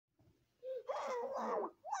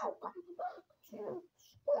Welcome back to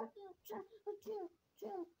Sporty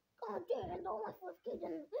Jim. Again, the life with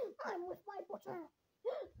Kaiden. I'm with my partner.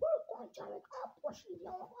 We're going to make a Plushy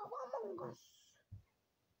of Among Us.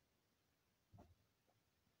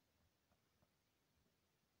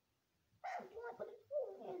 And I put it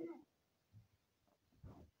all in.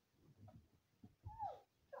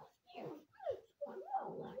 Just use this one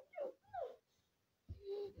while I do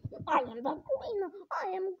this. I am the queen.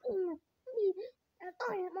 I am queen. Me, and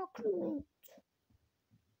I am a crewmate.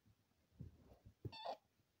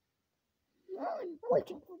 I'm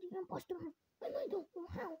waiting for the imposter, and I don't know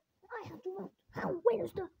how. I have to vote. How? What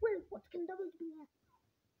can the vote be at?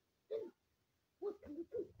 Then, what can the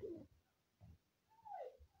vote be at?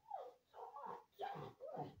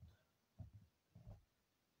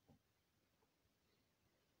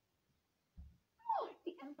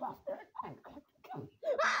 The imposter, I'm going to kill me.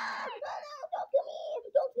 Ah! No, don't kill me!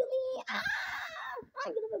 Don't kill me! Ah!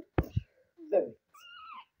 I'm gonna vote. Vote.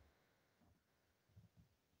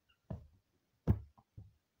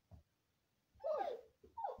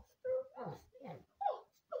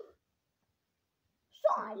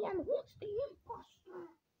 Cyan, what's the imposter?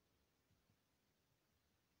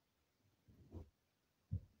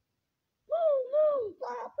 No,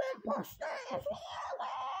 stop imposter!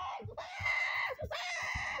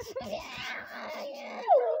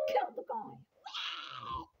 Kill the guy.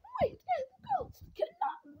 Wait, ghost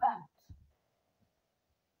cannot that.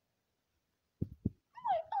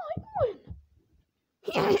 I win.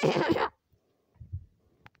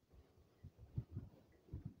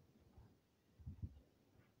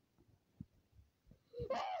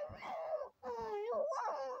 I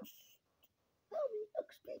lost. How many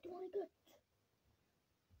XP do I get?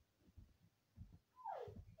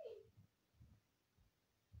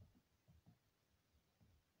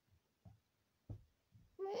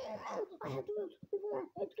 I have to vote before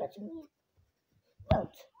it gets me.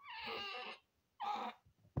 Vote.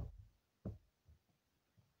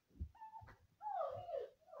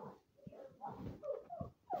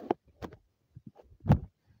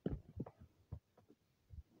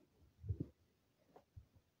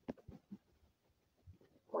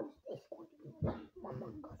 What is this going to be?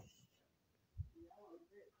 Among Us.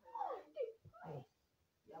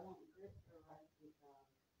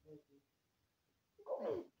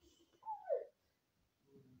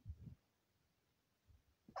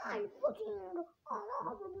 I'm putting on a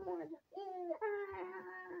hoverboard.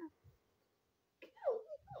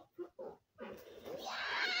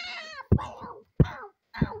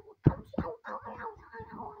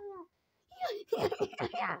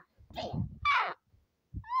 Yeah. Damn.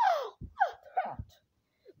 Oh, that hurt.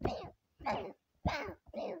 Bam. I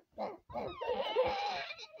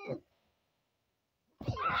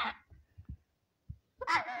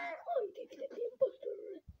defeated the imposter.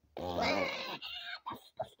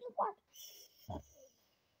 That's the one.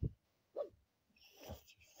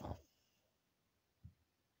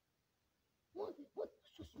 What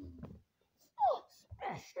does this mean? Oh,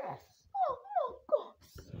 precious. Oh, no,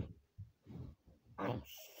 gosh. I'm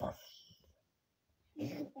sus. You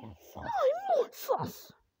are sus. I'm not sus.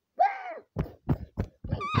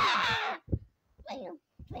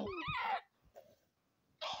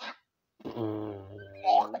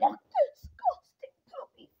 Disgusting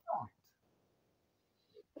puppy fart.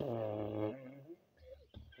 I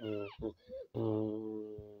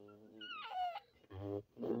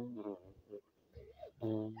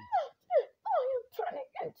am turning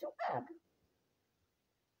into egg.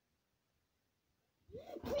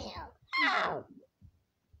 Ow!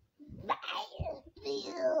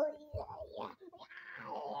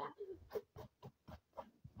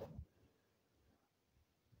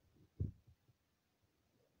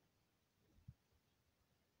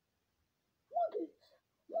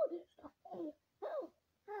 What is the thing?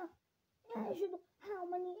 How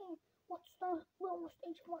many? What's the lowest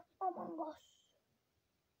stage for Among Us?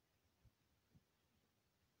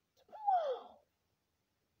 Wow!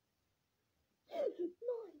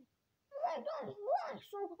 9. Why?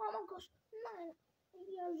 So Among Us 9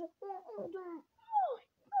 years older.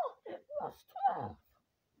 It was 12.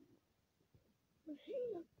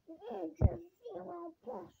 Age is 0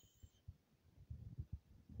 plus.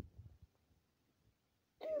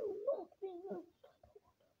 Do not be used.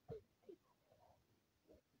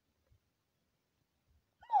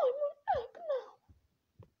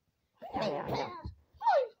 I'm an egg now.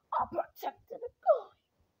 I'm a protected guy.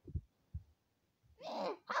 No!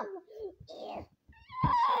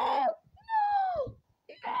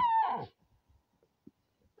 I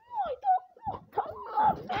don't want to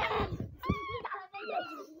love them.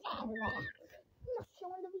 Not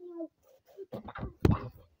showing the video.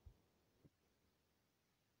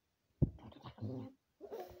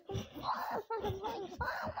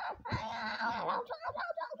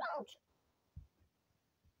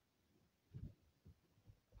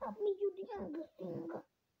 me do the egg thing.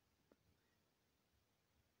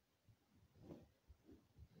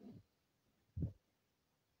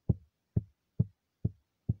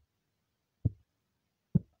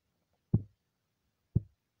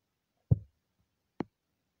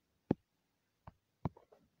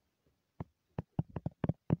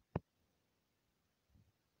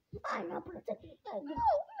 I'm not protecting the egg.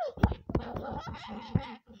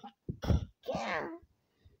 Yeah.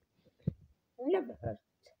 Never hurt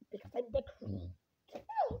because I'm the queen.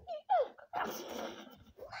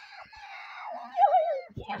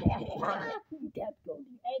 You can't go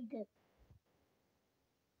the egg.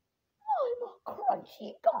 I'm a crunchy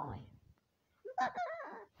guy.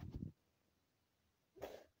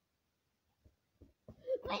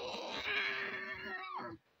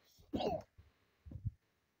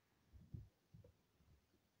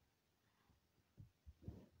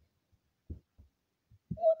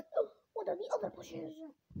 What are the other pushes?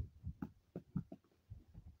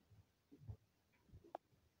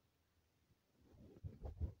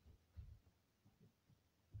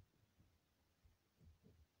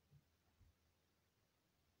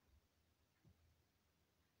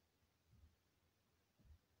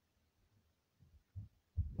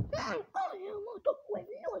 I am not with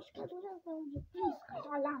noise cancellations. These guys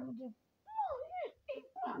are loud.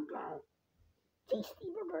 Burger. Tasty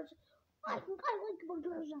burgers. I think I like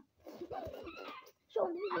burgers. Show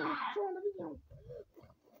on the video. Show on the video.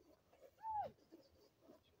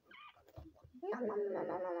 No, no, no, no,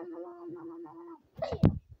 no, no, no, no, no, no, no.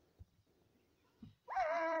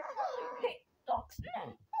 Hey, dogs. No,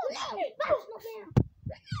 that's not fair.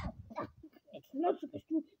 It's not supposed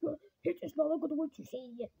to. It is not a good word to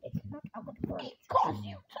say. It's not a good word. Because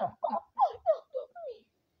you took off.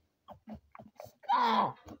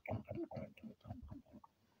 Stop.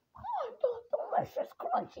 Delicious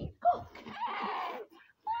crunchy cookie.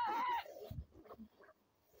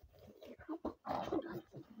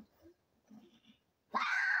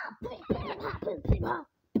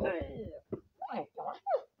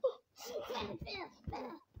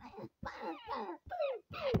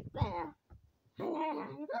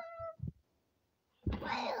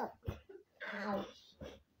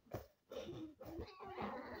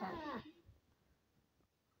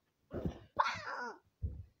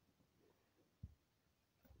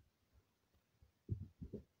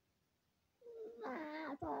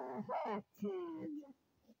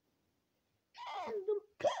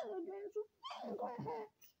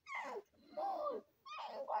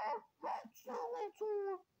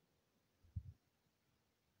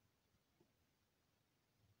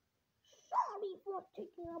 Sorry for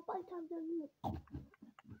taking a bite of the meat.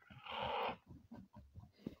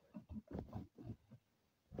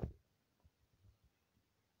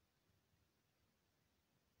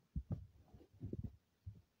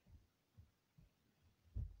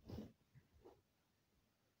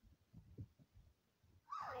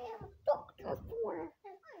 I am Dr. Four,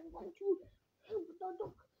 and I'm going to help the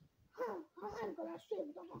duck. I'm gonna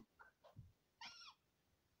save the duck.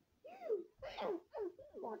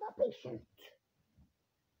 You are the patient.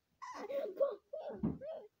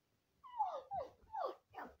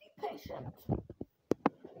 The patient.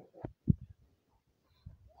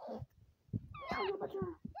 Now you better.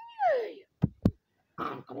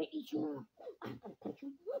 I'm gonna eat you. I'm gonna punch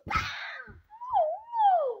you.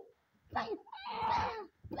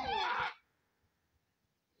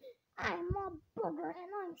 I'm a burger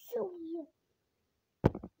and I'm silly.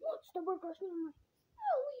 What's the burger's name?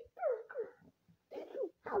 Silly Burger.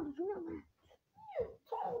 How did you know that? You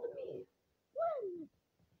told me. When?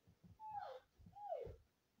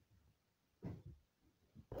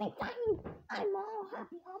 Next time, I'm all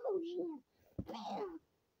happy emoji.